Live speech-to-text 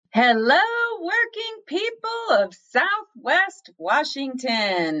Hello, working people of Southwest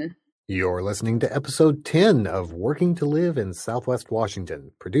Washington. You're listening to episode 10 of Working to Live in Southwest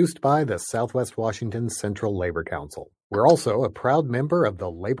Washington, produced by the Southwest Washington Central Labor Council. We're also a proud member of the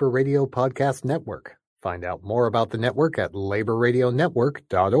Labor Radio Podcast Network. Find out more about the network at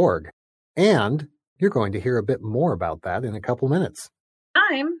laborradionetwork.org. And you're going to hear a bit more about that in a couple minutes.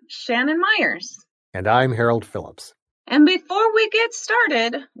 I'm Shannon Myers. And I'm Harold Phillips. And before we get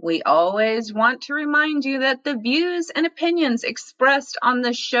started, we always want to remind you that the views and opinions expressed on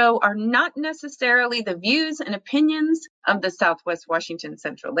the show are not necessarily the views and opinions of the Southwest Washington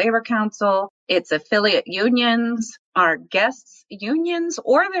Central Labor Council, its affiliate unions, our guests' unions,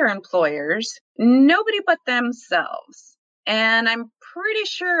 or their employers, nobody but themselves. And I'm pretty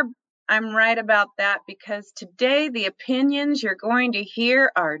sure I'm right about that because today the opinions you're going to hear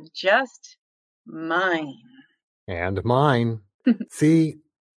are just mine. And mine. See,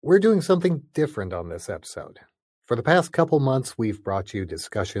 we're doing something different on this episode. For the past couple months, we've brought you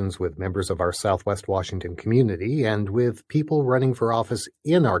discussions with members of our Southwest Washington community and with people running for office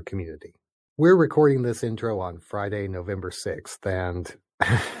in our community. We're recording this intro on Friday, November 6th, and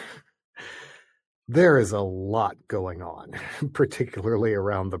there is a lot going on, particularly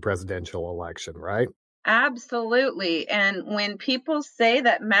around the presidential election, right? Absolutely. And when people say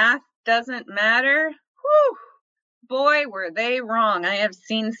that math doesn't matter, whew, boy, were they wrong. I have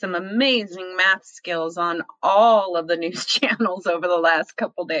seen some amazing math skills on all of the news channels over the last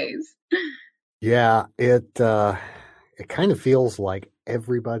couple days. Yeah, it kind of feels like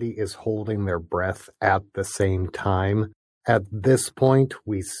everybody is holding their breath at the same time. At this point,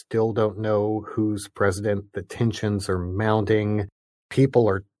 we still don't know who's president. The tensions are mounting. People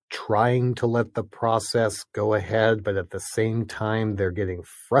are trying to let the process go ahead, but at the same time, they're getting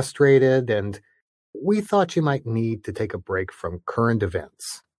frustrated, and we thought you might need to take a break from current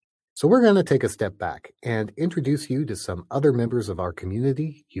events. So we're going to take a step back and introduce you to some other members of our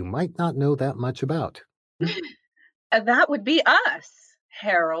community you might not know that much about. That would be us,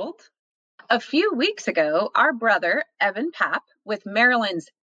 Harold. A few weeks ago, our brother, Evan Papp, with Maryland's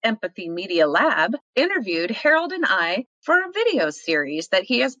Empathy Media Lab, interviewed Harold and I for a video series that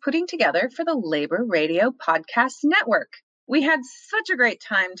he is putting together for the Labor Radio Podcast Network. We had such a great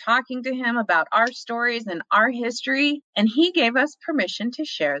time talking to him about our stories and our history, and he gave us permission to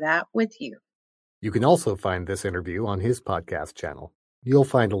share that with you. You can also find this interview on his podcast channel. You'll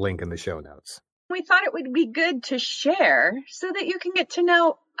find a link in the show notes. We thought it would be good to share so that you can get to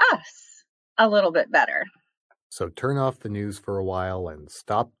know us a little bit better. So turn off the news for a while and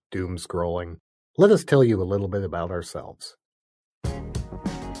stop doom scrolling. Let us tell you a little bit about ourselves.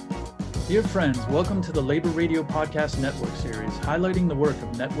 Dear friends, welcome to the Labor Radio Podcast Network series, highlighting the work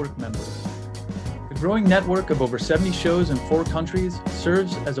of network members. The growing network of over 70 shows in 4 countries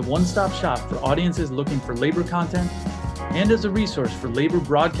serves as a one-stop shop for audiences looking for labor content and as a resource for labor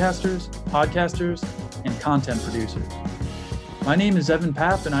broadcasters, podcasters, and content producers. My name is Evan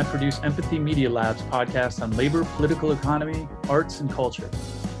Papp, and I produce Empathy Media Lab's podcast on labor, political economy, arts, and culture.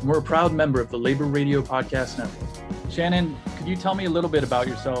 And we're a proud member of the Labor Radio Podcast Network. Shannon, could you tell me a little bit about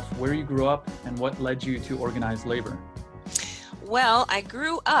yourself, where you grew up, and what led you to organize labor? Well, I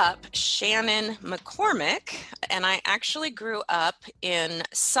grew up Shannon McCormick, and I actually grew up in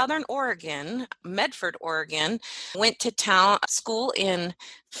Southern Oregon, Medford, Oregon. Went to school in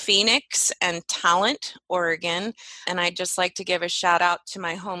Phoenix and Talent, Oregon. And I'd just like to give a shout out to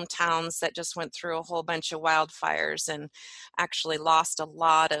my hometowns that just went through a whole bunch of wildfires and actually lost a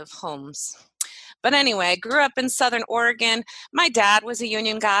lot of homes. But anyway, I grew up in Southern Oregon. My dad was a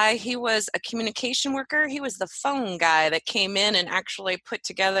union guy. He was a communication worker. He was the phone guy that came in and actually put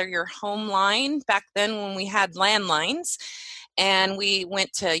together your home line back then when we had landlines. And we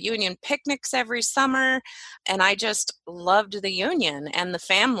went to union picnics every summer. And I just loved the union and the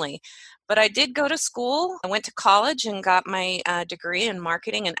family. But I did go to school. I went to college and got my degree in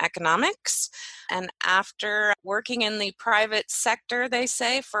marketing and economics. And after working in the private sector, they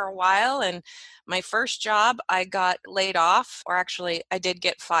say, for a while, and my first job, I got laid off, or actually I did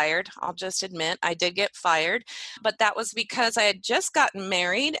get fired. I'll just admit I did get fired, but that was because I had just gotten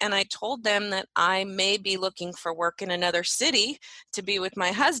married and I told them that I may be looking for work in another city to be with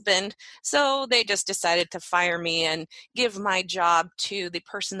my husband. So they just decided to fire me and give my job to the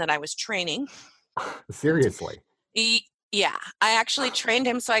person that I was training. Seriously? Yeah, I actually trained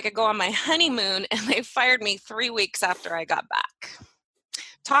him so I could go on my honeymoon, and they fired me 3 weeks after I got back.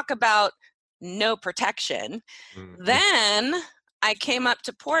 Talk about no protection. Mm-hmm. Then I came up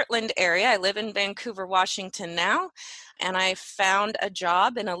to Portland area. I live in Vancouver, Washington now, and I found a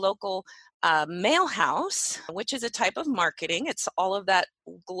job in a local mail house, which is a type of marketing. It's all of that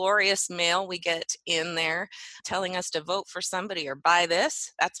glorious mail we get in there telling us to vote for somebody or buy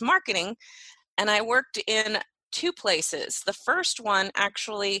this. That's marketing. And I worked in 2 places. The first one,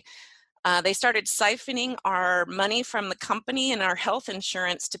 actually, they started siphoning our money from the company and our health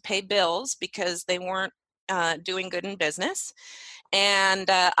insurance to pay bills because they weren't doing good in business. And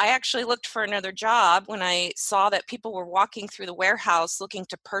I actually looked for another job when I saw that people were walking through the warehouse looking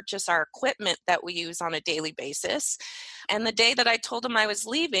to purchase our equipment that we use on a daily basis. And the day that I told them I was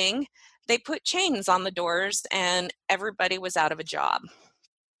leaving, they put chains on the doors and everybody was out of a job.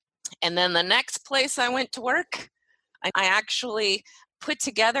 And then the next place I went to work, I actually put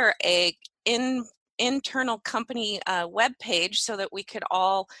together a internal company web page so that we could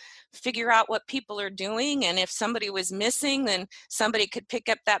all figure out what people are doing, and if somebody was missing, then somebody could pick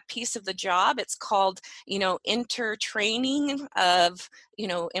up that piece of the job. It's called, intertraining of,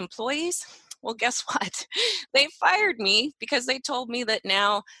 employees. Well, guess what? They fired me because they told me that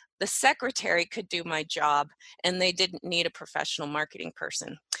now the secretary could do my job and they didn't need a professional marketing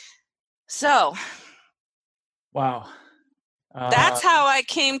person. So, wow. That's how I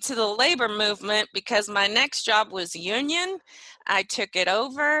came to the labor movement, because my next job was union. I took it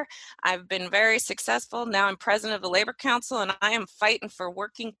over. I've been very successful. Now I'm president of the Labor Council, and I am fighting for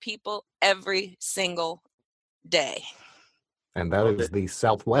working people every single day. And that is the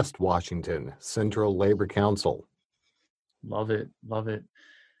Southwest Washington Central Labor Council. Love it. Love it.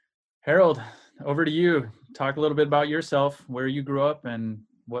 Harold, over to you. Talk a little bit about yourself, where you grew up, and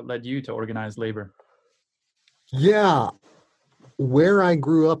what led you to organized labor. Yeah. Where I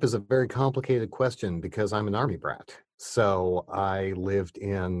grew up is a very complicated question because I'm an Army brat. So I lived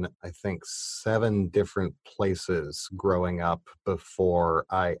in, I think, 7 different places growing up before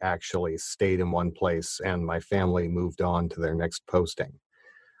I actually stayed in one place and my family moved on to their next posting.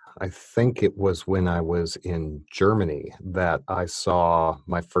 I think it was when I was in Germany that I saw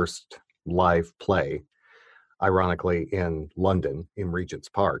my first live play, ironically in London, in Regent's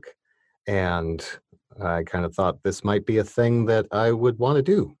Park. And I kind of thought this might be a thing that I would want to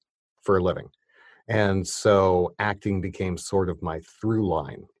do for a living. And so acting became sort of my through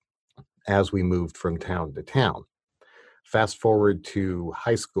line as we moved from town to town. Fast forward to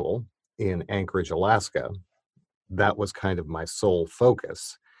high school in Anchorage, Alaska, that was kind of my sole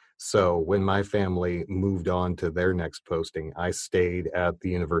focus. So when my family moved on to their next posting, I stayed at the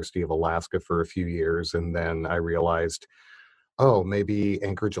University of Alaska for a few years, and then I realized, oh, maybe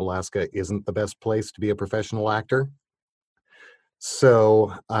Anchorage, Alaska isn't the best place to be a professional actor.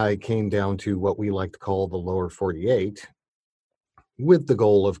 So I came down to what we like to call the lower 48 with the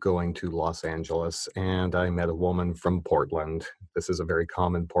goal of going to Los Angeles. And I met a woman from Portland. This is a very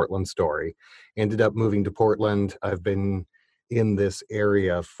common Portland story. Ended up moving to Portland. I've been in this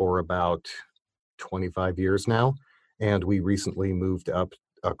area for about 25 years now. And we recently moved up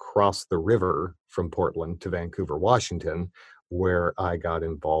across the river from Portland to Vancouver, Washington, where I got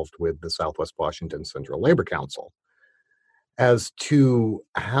involved with the Southwest Washington Central Labor Council. As to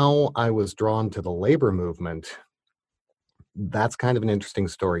how I was drawn to the labor movement, that's kind of an interesting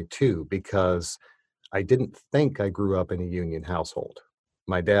story too, because I didn't think I grew up in a union household.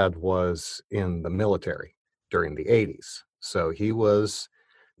 My dad was in the military during the 80s, so he was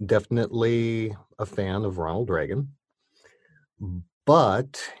definitely a fan of Ronald Reagan.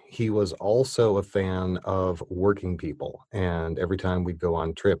 But he was also a fan of working people. And every time we'd go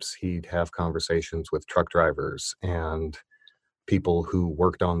on trips, he'd have conversations with truck drivers and people who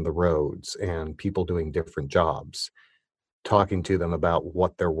worked on the roads and people doing different jobs, talking to them about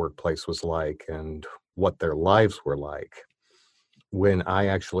what their workplace was like and what their lives were like. When I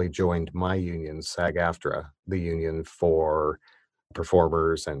actually joined my union, SAG-AFTRA, the union for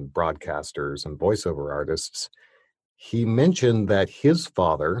performers and broadcasters and voiceover artists, he mentioned that his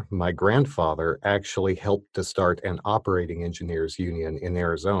father, my grandfather, actually helped to start an operating engineers union in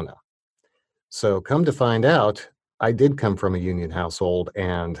Arizona. So come to find out, I did come from a union household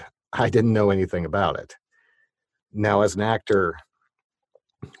and I didn't know anything about it. Now, as an actor,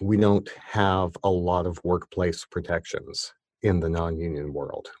 we don't have a lot of workplace protections in the non-union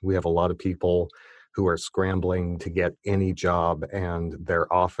world. We have a lot of people who are scrambling to get any job, and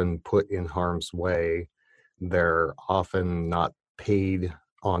they're often put in harm's way. They're often not paid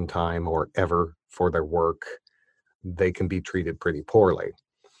on time or ever for their work. They can be treated pretty poorly.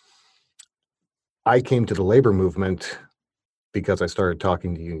 I came to the labor movement because I started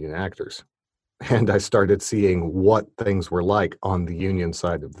talking to union actors, and I started seeing what things were like on the union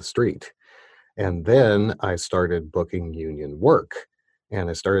side of the street. And then I started booking union work, and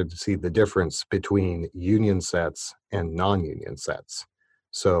I started to see the difference between union sets and non-union sets.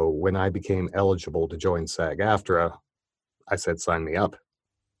 So when I became eligible to join SAG-AFTRA, I said, sign me up.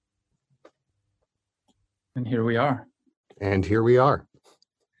 And here we are. And here we are.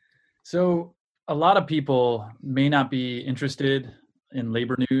 So a lot of people may not be interested in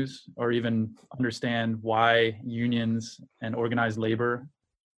labor news or even understand why unions and organized labor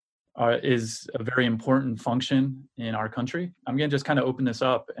is a very important function in our country. I'm going to just kind of open this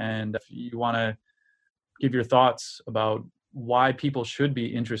up, and if you want to give your thoughts about why people should be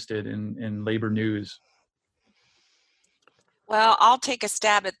interested in labor news. Well, I'll take a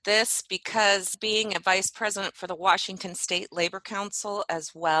stab at this because being a vice president for the Washington State Labor Council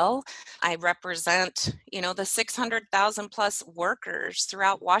as well, I represent, the 600,000 plus workers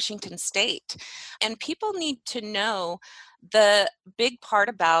throughout Washington State. And people need to know the big part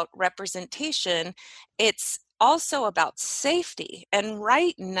about representation. It's also about safety. And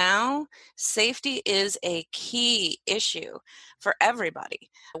right now, safety is a key issue for everybody.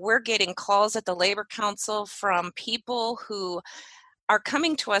 We're getting calls at the Labor Council from people who are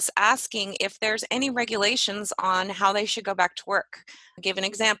coming to us asking if there's any regulations on how they should go back to work. I'll give an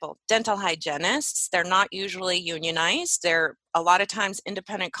example. Dental hygienists, they're not usually unionized. They're a lot of times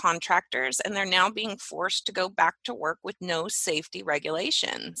independent contractors, and they're now being forced to go back to work with no safety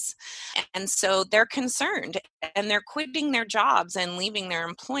regulations. And so they're concerned, and they're quitting their jobs and leaving their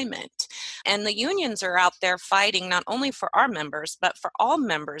employment. And the unions are out there fighting not only for our members, but for all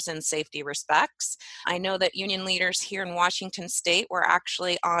members in safety respects. I know that union leaders here in Washington State were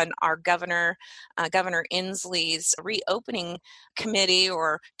actually on our Governor Inslee's reopening committee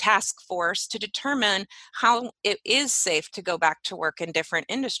or task force to determine how it is safe to go back to work in different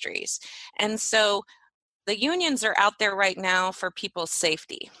industries. And so the unions are out there right now for people's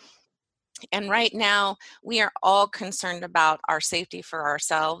safety. And right now, we are all concerned about our safety for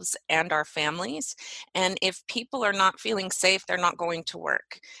ourselves and our families. And if people are not feeling safe, they're not going to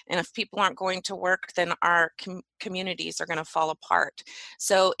work. And if people aren't going to work, then our communities are going to fall apart.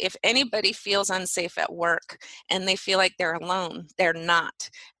 So if anybody feels unsafe at work and they feel like they're alone, they're not.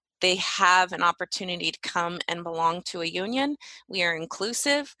 They have an opportunity to come and belong to a union. We are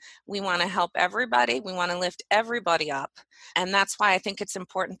inclusive. We want to help everybody. We want to lift everybody up. And that's why I think it's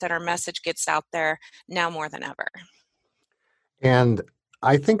important that our message gets out there now more than ever. And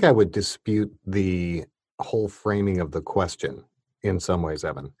I think I would dispute the whole framing of the question in some ways,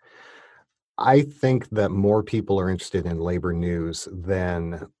 Evan. I think that more people are interested in labor news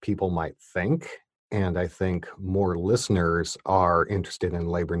than people might think. And I think more listeners are interested in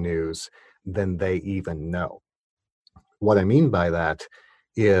labor news than they even know. What I mean by that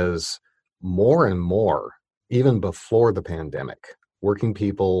is more and more, even before the pandemic, working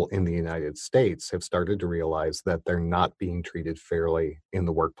people in the United States have started to realize that they're not being treated fairly in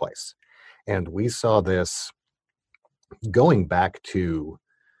the workplace. And we saw this going back to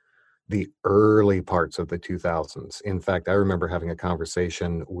the early parts of the 2000s. In fact, I remember having a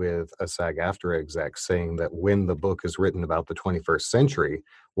conversation with a SAG-AFTRA exec saying that when the book is written about the 21st century,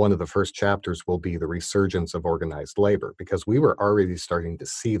 one of the first chapters will be the resurgence of organized labor, because we were already starting to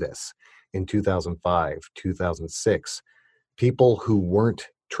see this in 2005, 2006. People who weren't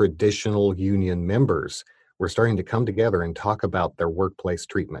traditional union members were starting to come together and talk about their workplace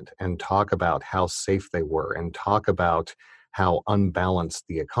treatment and talk about how safe they were and talk about how unbalanced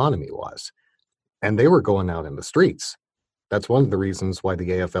the economy was. And they were going out in the streets. That's one of the reasons why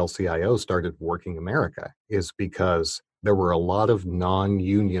the AFL-CIO started Working America, is because there were a lot of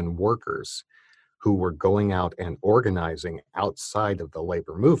non-union workers who were going out and organizing outside of the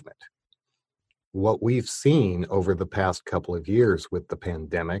labor movement. What we've seen over the past couple of years with the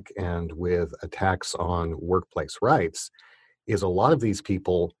pandemic and with attacks on workplace rights is a lot of these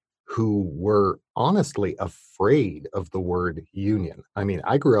people who were honestly afraid of the word union. I mean,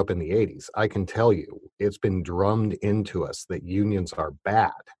 I grew up in the 80s. I can tell you, it's been drummed into us that unions are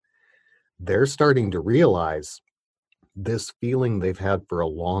bad. They're starting to realize this feeling they've had for a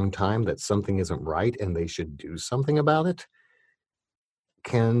long time that something isn't right and they should do something about it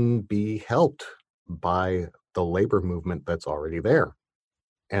can be helped by the labor movement that's already there.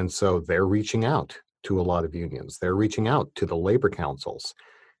 And so they're reaching out to a lot of unions. They're reaching out to the labor councils,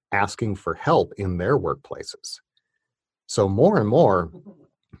 asking for help in their workplaces. So more and more,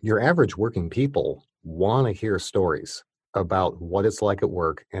 your average working people want to hear stories about what it's like at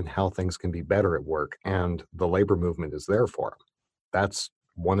work and how things can be better at work, and the labor movement is there for them. That's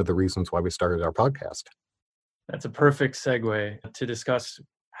one of the reasons why we started our podcast. That's a perfect segue to discuss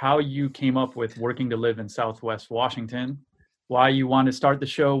how you came up with Working to Live in Southwest Washington, why you want to start the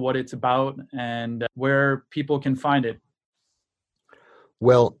show, what it's about, and where people can find it.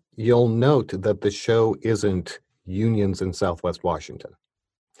 Well, you'll note that the show isn't unions in Southwest Washington.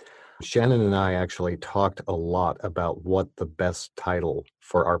 Shannon and I actually talked a lot about what the best title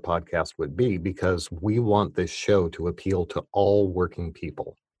for our podcast would be, because we want this show to appeal to all working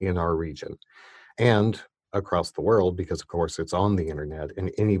people in our region and across the world, because of course it's on the internet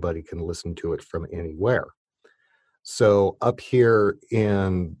and anybody can listen to it from anywhere. So up here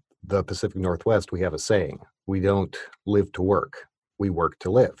in the Pacific Northwest, we have a saying: we don't live to work, we work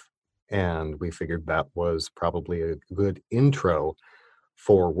to live. And we figured that was probably a good intro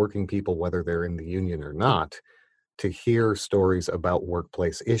for working people, whether they're in the union or not, to hear stories about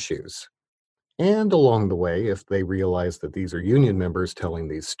workplace issues. And along the way, if they realize that these are union members telling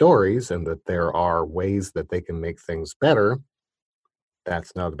these stories and that there are ways that they can make things better,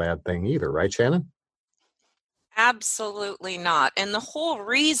 that's not a bad thing either, right, Shannon? Absolutely not. And the whole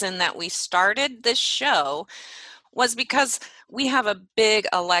reason that we started this show was because we have a big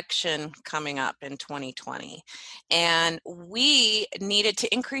election coming up in 2020. And we needed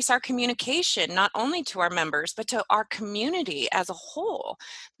to increase our communication, not only to our members, but to our community as a whole,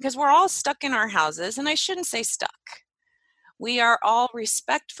 because we're all stuck in our houses. And I shouldn't say stuck. We are all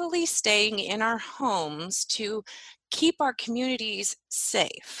respectfully staying in our homes to keep our communities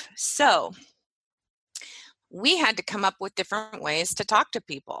safe. So we had to come up with different ways to talk to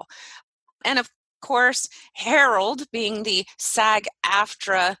people. And of course, Harold, being the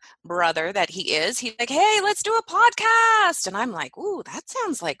SAG-AFTRA brother that he is, he's like, hey, let's do a podcast. And I'm like, ooh, that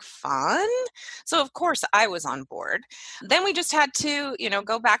sounds like fun. So of course I was on board. Then we just had to,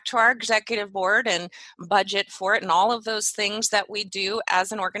 go back to our executive board and budget for it and all of those things that we do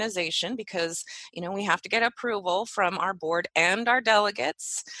as an organization, because, we have to get approval from our board and our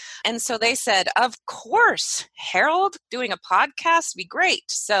delegates. And so they said, of course, Harold, doing a podcast would be great.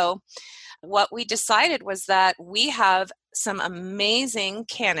 So what we decided was that we have some amazing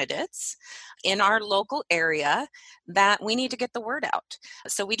candidates in our local area that we need to get the word out.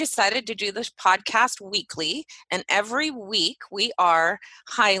 So we decided to do this podcast weekly, and every week we are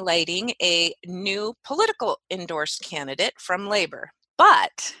highlighting a new political endorsed candidate from labor.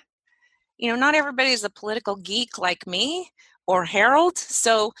 But, not everybody's a political geek like me or Harold,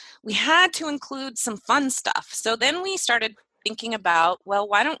 so we had to include some fun stuff. So then we started thinking about, well,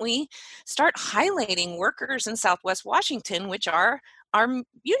 why don't we start highlighting workers in Southwest Washington, which are our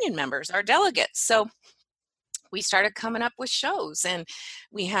union members, our delegates. So we started coming up with shows, and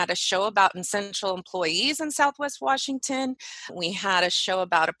we had a show about essential employees in Southwest Washington. We had a show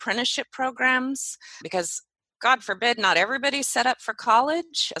about apprenticeship programs, because God forbid, not everybody's set up for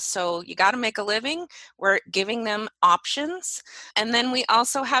college, so you got to make a living. We're giving them options. And then we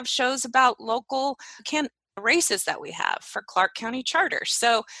also have shows about local races that we have for Clark County Charter.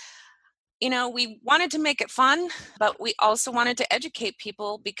 So, we wanted to make it fun, but we also wanted to educate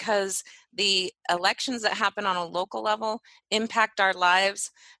people, because the elections that happen on a local level impact our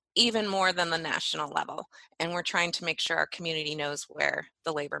lives even more than the national level. And we're trying to make sure our community knows where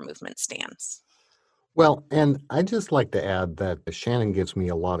the labor movement stands. Well, and I'd just like to add that Shannon gives me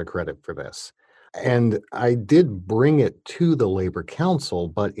a lot of credit for this. And I did bring it to the Labor Council,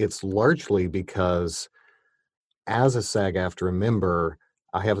 but it's largely because as a SAG-AFTRA member,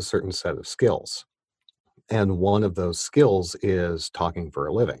 I have a certain set of skills. And one of those skills is talking for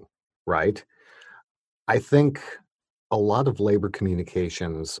a living, right? I think a lot of labor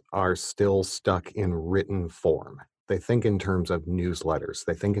communications are still stuck in written form. They think in terms of newsletters.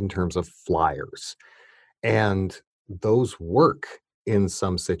 They think in terms of flyers. And those work in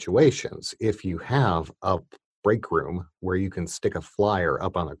some situations if you have a break room where you can stick a flyer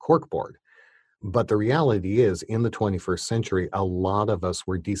up on a corkboard. But the reality is, in the 21st century, a lot of us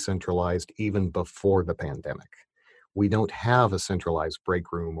were decentralized even before the pandemic. We don't have a centralized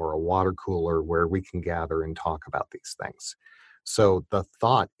break room or a water cooler where we can gather and talk about these things. So the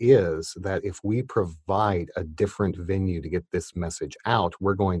thought is that if we provide a different venue to get this message out,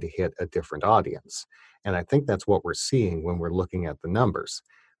 we're going to hit a different audience. And I think that's what we're seeing when we're looking at the numbers.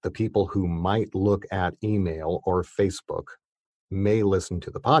 The people who might look at email or Facebook may listen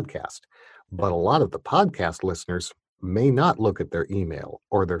to the podcast, but a lot of the podcast listeners may not look at their email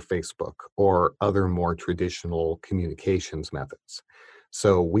or their Facebook or other more traditional communications methods.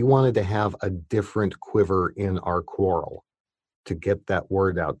 So we wanted to have a different quiver in our quarrel to get that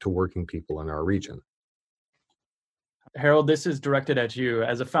word out to working people in our region. Harold, this is directed at you.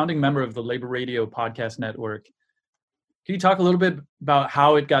 As a founding member of the Labor Radio Podcast Network, can you talk a little bit about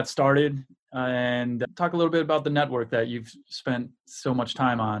how it got started and talk a little bit about the network that you've spent so much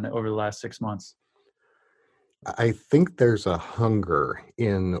time on over the last 6 months? I think there's a hunger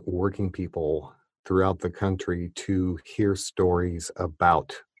in working people throughout the country to hear stories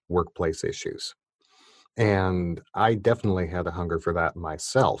about workplace issues. And I definitely had a hunger for that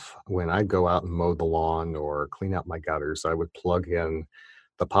myself. When I'd go out and mow the lawn or clean out my gutters, I would plug in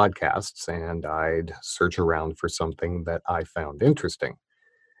the podcasts and I'd search around for something that I found interesting.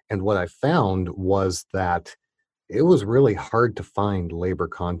 And what I found was that it was really hard to find labor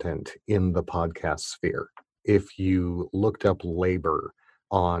content in the podcast sphere. If you looked up labor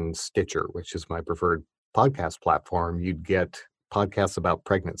on Stitcher, which is my preferred podcast platform, you'd get podcasts about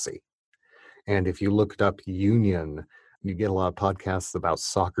pregnancy. And if you looked up union, you get a lot of podcasts about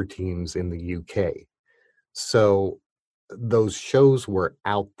soccer teams in the UK. So those shows were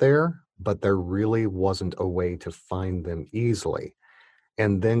out there, but there really wasn't a way to find them easily.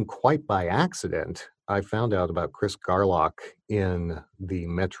 And then quite by accident, I found out about Chris Garlock in the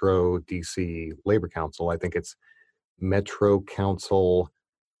Metro DC Labor Council. I think it's Metro Council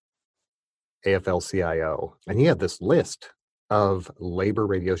AFL-CIO. And he had this list of labor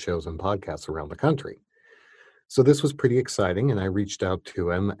radio shows and podcasts around the country. So this was pretty exciting, and I reached out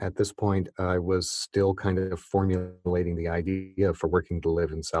to him. At this point, I was still kind of formulating the idea for Working to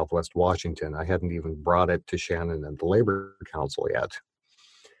Live in Southwest Washington. I hadn't even brought it to Shannon and the Labor Council yet.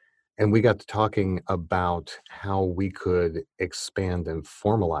 And we got to talking about how we could expand and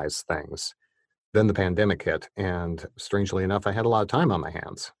formalize things. Then the pandemic hit, and strangely enough, I had a lot of time on my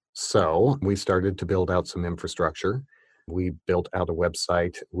hands. So we started to build out some infrastructure. We built out a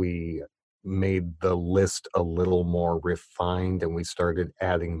website. We made the list a little more refined, and we started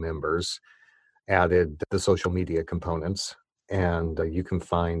adding members, added the social media components. And you can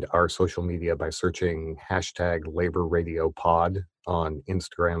find our social media by searching hashtag Labor Radio Pod on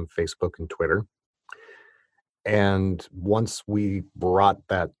Instagram, Facebook, and Twitter. And once we brought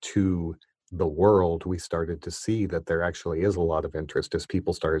that to the world, we started to see that there actually is a lot of interest as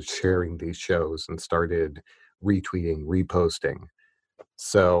people started sharing these shows and started retweeting, reposting.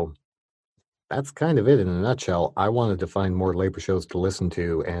 So that's kind of it in a nutshell. I wanted to find more labor shows to listen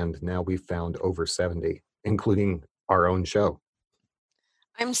to, and now we've found over 70, including our own show.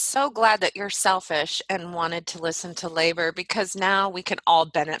 I'm so glad that you're selfish and wanted to listen to labor, because now we can all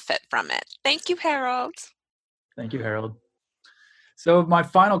benefit from it. Thank you, Harold. Thank you, Harold. So my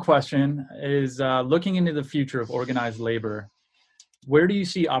final question is, looking into the future of organized labor, where do you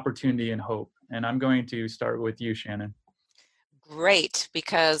see opportunity and hope? And I'm going to start with you, Shannon. Great,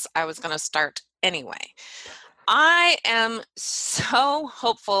 because I was going to start anyway. I am so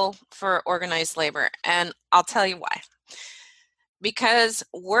hopeful for organized labor, and I'll tell you why. Because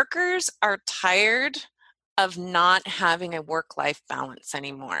workers are tired of not having a work-life balance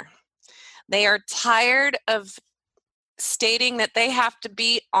anymore. They are tired of stating that they have to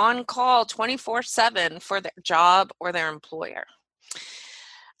be on call 24/7 for their job or their employer.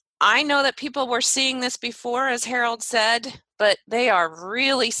 I know that people were seeing this before, as Harold said, but they are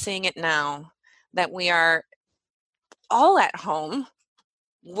really seeing it now that we are all at home,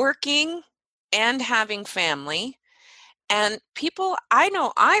 working and having family. And people,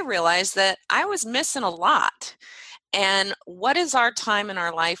 I realized that I was missing a lot. And what is our time in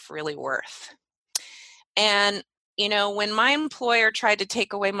our life really worth? And, when my employer tried to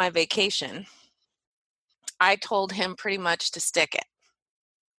take away my vacation, I told him pretty much to stick it.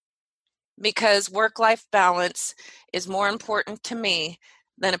 Because work-life balance is more important to me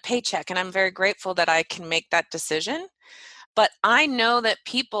than a paycheck. And I'm very grateful that I can make that decision. But I know that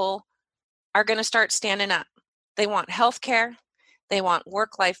people are going to start standing up. They want health care. They want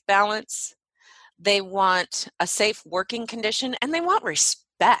work-life balance. They want a safe working condition, and they want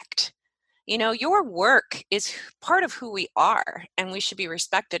respect. Your work is part of who we are, and we should be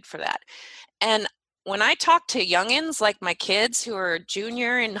respected for that. And when I talk to youngins like my kids who are a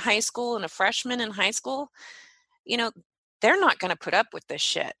junior in high school and a freshman in high school, they're not going to put up with this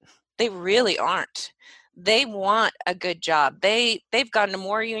shit. They really aren't. They want a good job. They've gone to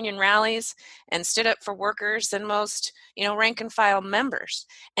more union rallies and stood up for workers than most, rank and file members.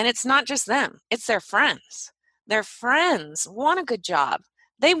 And it's not just them, it's their friends. Their friends want a good job.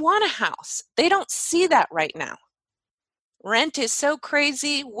 They want a house. They don't see that right now. Rent is so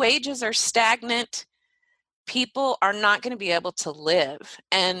crazy. Wages are stagnant. People are not going to be able to live.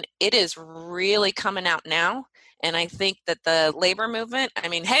 And it is really coming out now. And I think that the labor movement,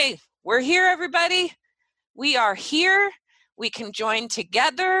 hey, we're here, everybody. We are here. We can join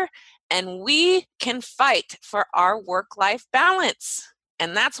together and we can fight for our work-life balance.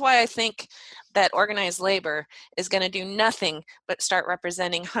 And that's why I think that organized labor is going to do nothing but start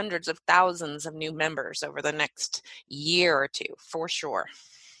representing hundreds of thousands of new members over the next year or two, for sure.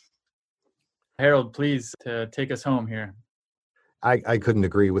 Harold, please take us home here. I couldn't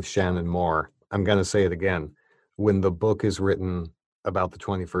agree with Shannon more. I'm going to say it again. When the book is written about the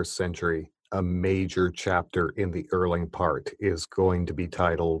 21st century, a major chapter in the Erlang part is going to be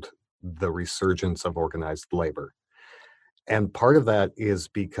titled The Resurgence of Organized Labor. And part of that is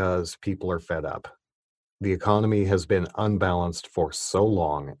because people are fed up. The economy has been unbalanced for so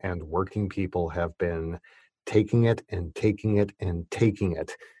long, and working people have been taking it and taking it and taking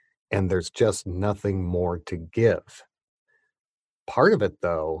it, and there's just nothing more to give. Part of it,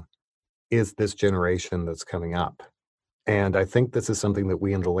 though, is this generation that's coming up. And I think this is something that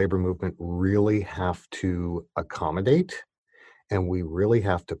we in the labor movement really have to accommodate, and we really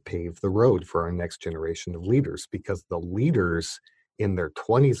have to pave the road for our next generation of leaders, because the leaders in their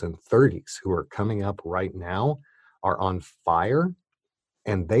 20s and 30s who are coming up right now are on fire,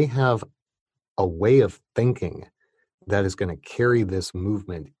 and they have a way of thinking that is going to carry this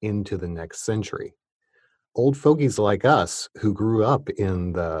movement into the next century. Old fogies like us who grew up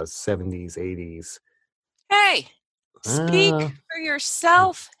in the 70s, 80s. Hey, speak for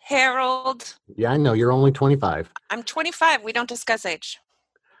yourself, Harold. Yeah, I know. You're only 25. I'm 25. We don't discuss age.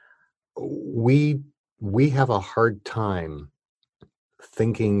 We have a hard time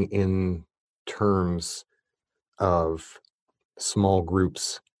thinking in terms of small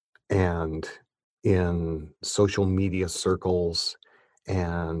groups and in social media circles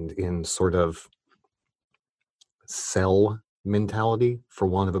and in sort of cell mentality, for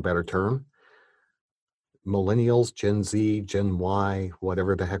want of a better term. Millennials, Gen Z, Gen Y,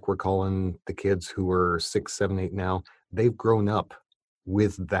 whatever the heck we're calling the kids who are 6, 7, 8 now, they've grown up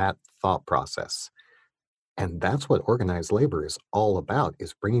with that thought process. And that's what organized labor is all about,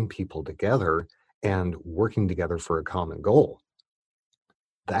 is bringing people together and working together for a common goal.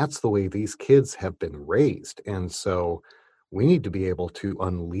 That's the way these kids have been raised. And so we need to be able to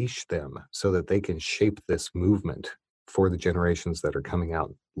unleash them so that they can shape this movement for the generations that are coming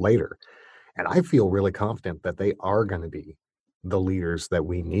out later. And I feel really confident that they are going to be the leaders that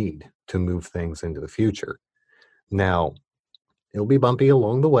we need to move things into the future. Now, it'll be bumpy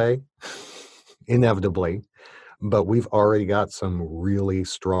along the way, inevitably, but we've already got some really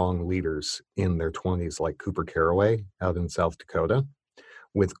strong leaders in their 20s, like Cooper Caraway out in South Dakota,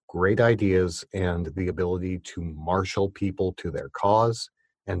 with great ideas and the ability to marshal people to their cause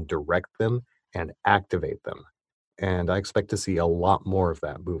and direct them and activate them. And I expect to see a lot more of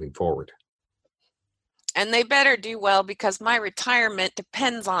that moving forward. And they better do well, because my retirement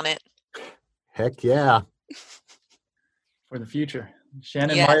depends on it. Heck yeah. For the future.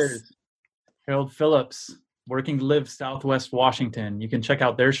 Shannon Yes. Myers, Harold Phillips, Working to Live Southwest Washington. You can check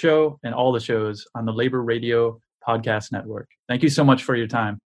out their show and all the shows on the Labor Radio Podcast Network. Thank you so much for your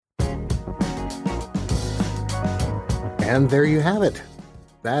time. And there you have it.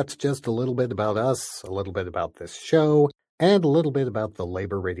 That's just a little bit about us, a little bit about this show, and a little bit about the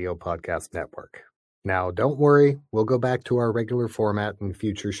Labor Radio Podcast Network. Now, don't worry, we'll go back to our regular format in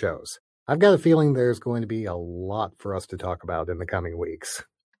future shows. I've got a feeling there's going to be a lot for us to talk about in the coming weeks.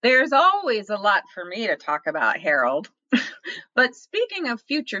 There's always a lot for me to talk about, Harold. But speaking of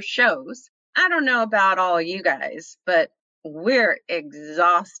future shows, I don't know about all you guys, but we're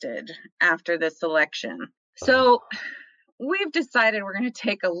exhausted after this election. So we've decided we're going to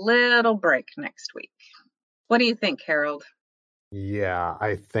take a little break next week. What do you think, Harold? Yeah,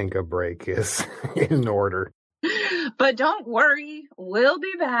 I think a break is in order. But don't worry, we'll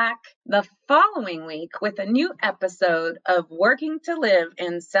be back the following week with a new episode of Working to Live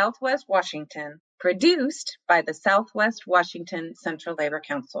in Southwest Washington, produced by the Southwest Washington Central Labor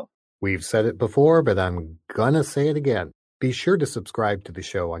Council. We've said it before, but I'm gonna say it again. Be sure to subscribe to the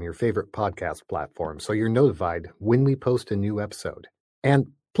show on your favorite podcast platform so you're notified when we post a new episode.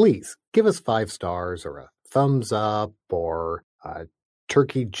 And please give us 5 stars or a thumbs up or a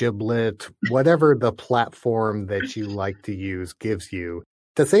turkey giblet, whatever the platform that you like to use gives you,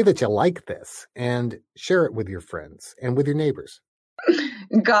 to say that you like this, and share it with your friends and with your neighbors.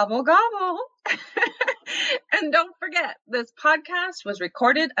 Gobble, gobble. And don't forget, this podcast was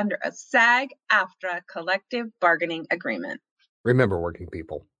recorded under a SAG-AFTRA collective bargaining agreement. Remember, working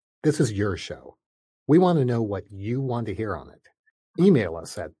people, this is your show. We want to know what you want to hear on it. Email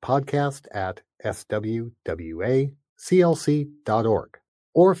us at podcast@swwaclc.org,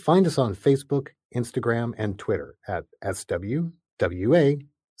 or find us on Facebook, Instagram, and Twitter at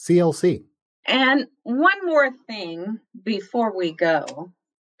SWWACLC. And one more thing before we go,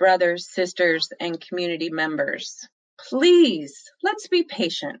 brothers, sisters, and community members, please, let's be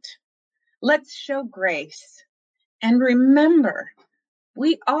patient. Let's show grace. And remember,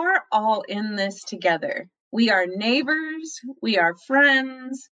 we are all in this together. We are neighbors, we are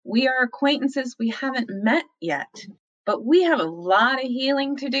friends, we are acquaintances we haven't met yet. But we have a lot of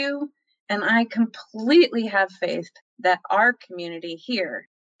healing to do, and I completely have faith that our community here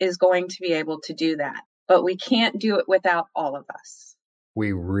is going to be able to do that. But we can't do it without all of us.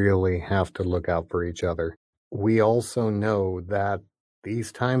 We really have to look out for each other. We also know that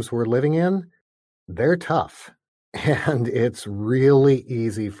these times we're living in, they're tough. And it's really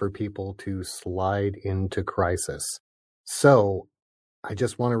easy for people to slide into crisis. So I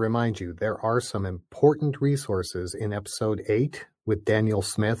just want to remind you, there are some important resources in episode 8 with Daniel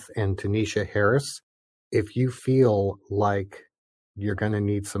Smith and Tanisha Harris. If you feel like you're going to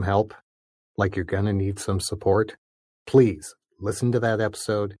need some help, like you're going to need some support, please listen to that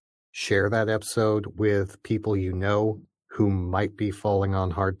episode, share that episode with people you know who might be falling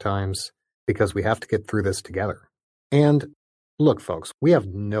on hard times, because we have to get through this together. And look, folks, we have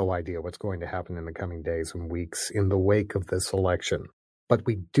no idea what's going to happen in the coming days and weeks in the wake of this election. But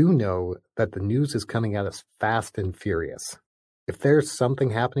we do know that the news is coming at us fast and furious. If there's something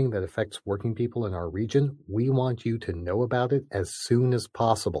happening that affects working people in our region, we want you to know about it as soon as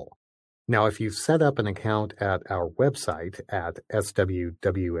possible. Now, if you've set up an account at our website at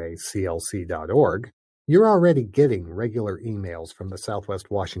swwaclc.org, you're already getting regular emails from the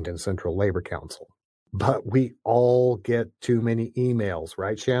Southwest Washington Central Labor Council. But we all get too many emails,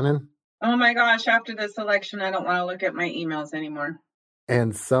 right, Shannon? Oh my gosh, after this election, I don't want to look at my emails anymore.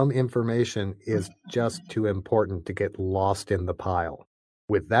 And some information is just too important to get lost in the pile.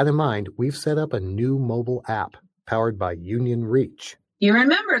 With that in mind, we've set up a new mobile app powered by Union Reach. You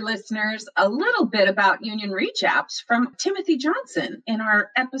remember, listeners, a little bit about Union Reach apps from Timothy Johnson in our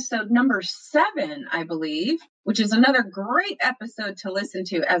episode number 7, I believe, which is another great episode to listen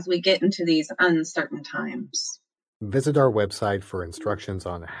to as we get into these uncertain times. Visit our website for instructions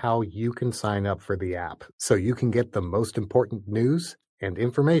on how you can sign up for the app so you can get the most important news and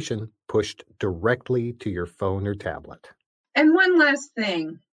information pushed directly to your phone or tablet. And one last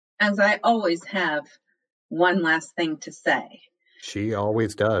thing, as I always have one last thing to say. She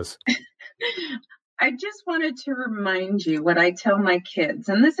always does. I just wanted to remind you what I tell my kids,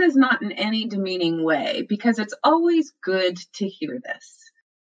 and this is not in any demeaning way, because it's always good to hear this.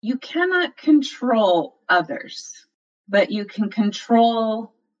 You cannot control others, but you can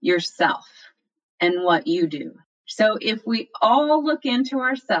control yourself and what you do. So if we all look into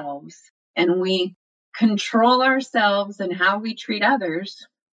ourselves and we control ourselves and how we treat others,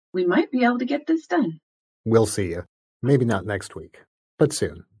 we might be able to get this done. We'll see you. Maybe not next week, but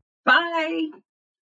soon. Bye.